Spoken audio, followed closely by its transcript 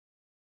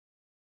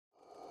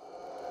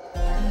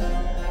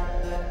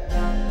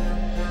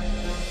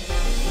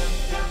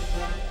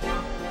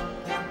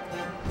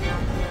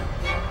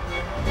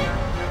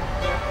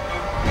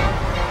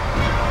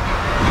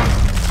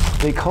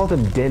They called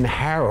him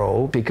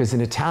denaro because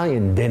in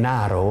Italian,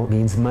 denaro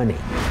means money.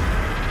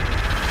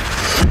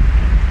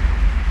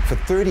 For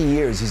 30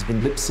 years, he's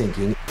been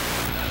lip-syncing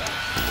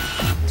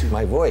to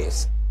my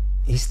voice.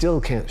 He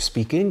still can't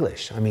speak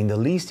English. I mean, the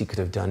least he could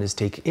have done is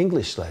take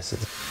English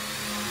lessons.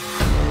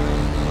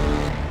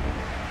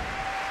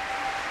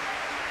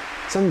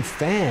 Some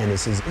fan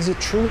says, "Is it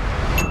true?"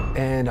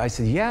 And I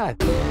said, "Yeah."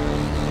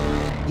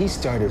 He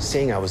started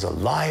saying I was a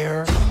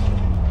liar.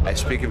 I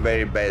speak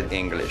very bad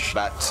English,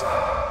 but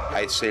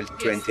I sell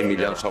 20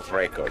 million of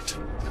records.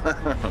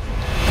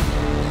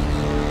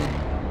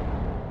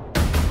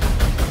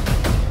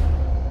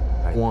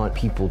 I want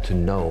people to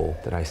know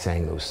that I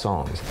sang those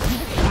songs.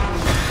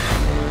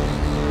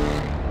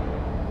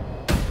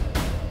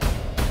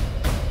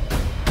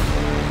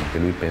 E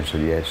lui pensa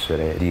di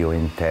essere Dio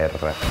in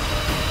terra.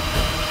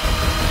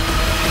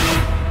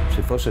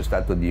 Se fosse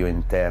stato Dio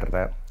in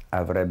terra,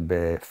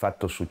 avrebbe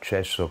fatto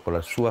successo con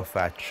la sua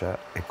faccia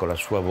e con la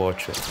sua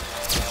voce.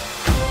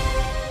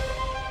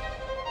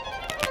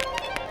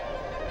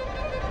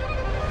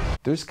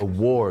 There's a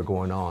war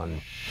going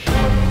on.